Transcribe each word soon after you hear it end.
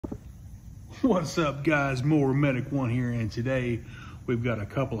What's up, guys? More Medic One here, and today we've got a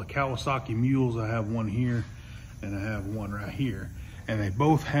couple of Kawasaki mules. I have one here and I have one right here, and they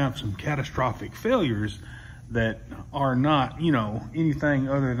both have some catastrophic failures that are not, anything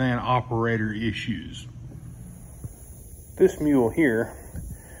other than operator issues. This mule here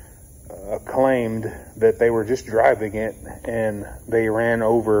claimed that they were just driving it and they ran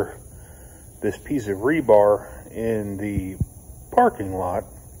over this piece of rebar in the parking lot.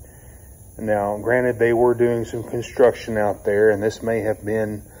 Now, granted, they were doing some construction out there, and this may have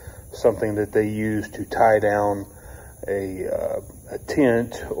been something that they used to tie down a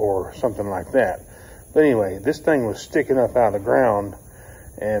tent or something like that. But anyway, this thing was sticking up out of the ground,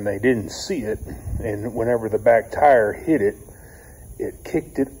 and they didn't see it. And whenever the back tire hit it, it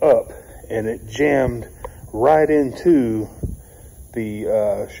kicked it up, and it jammed right into the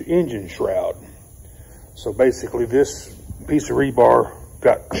engine shroud. So basically, this piece of rebar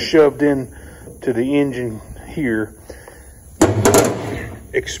got shoved in to the engine here,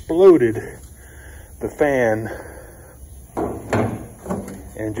 exploded the fan,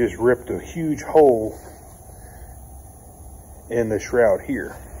 and just ripped a huge hole in the shroud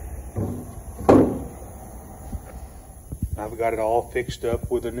here. I've got it all fixed up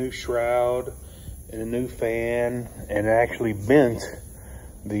with a new shroud and a new fan, and it actually bent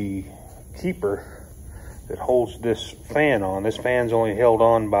the keeper that holds this fan on. This fan's only held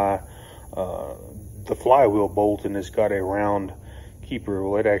on by the flywheel bolt, and it's got a round keeper.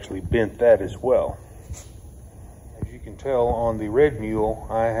 Well, it actually bent that as well. As you can tell on the red mule,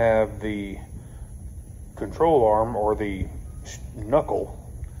 I have the control arm, or the knuckle,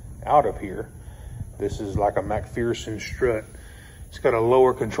 out of here. This is like a McPherson strut. It's got a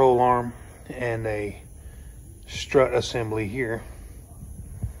lower control arm and a strut assembly here.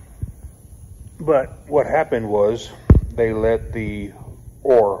 But what happened was they let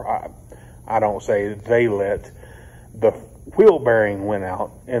I don't say they let, the wheel bearing went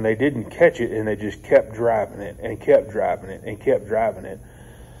out, and they didn't catch it, and they just kept driving it and kept driving it and kept driving it.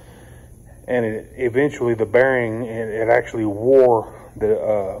 And eventually the bearing, it actually wore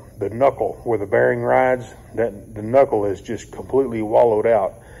the knuckle where the bearing rides. That the knuckle is just completely wallowed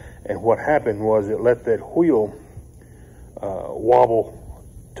out. And what happened was it let that wheel wobble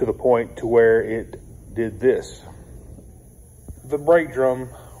to the point to where it did this. The brake drum,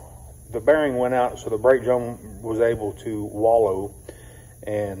 the bearing went out, so the brake drum was able to wallow,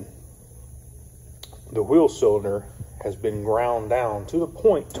 and the wheel cylinder has been ground down to the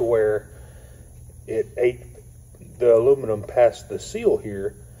point to where it ate the aluminum past the seal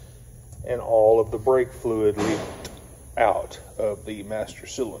here, and all of the brake fluid leaked out of the master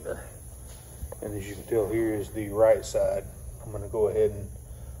cylinder. And as you can tell, here is the right side. I'm going to go ahead and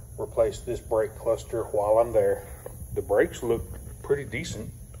replace this brake cluster while I'm there. The brakes look pretty decent,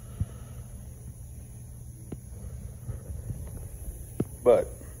 but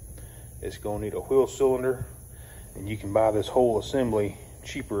it's going to need a wheel cylinder, and you can buy this whole assembly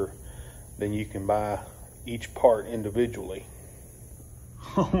cheaper than you can buy each part individually.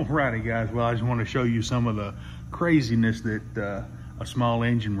 Alrighty, guys, well, I just want to show you some of the craziness that a small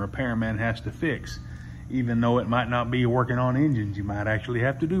engine repairman has to fix. Even though it might not be working on engines, you might actually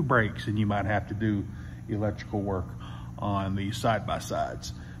have to do brakes, and you might have to do electrical work on the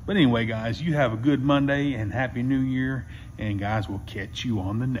side-by-sides. But anyway, guys, you have a good Monday and Happy New Year, and guys, we'll catch you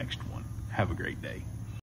on the next one. Have a great day.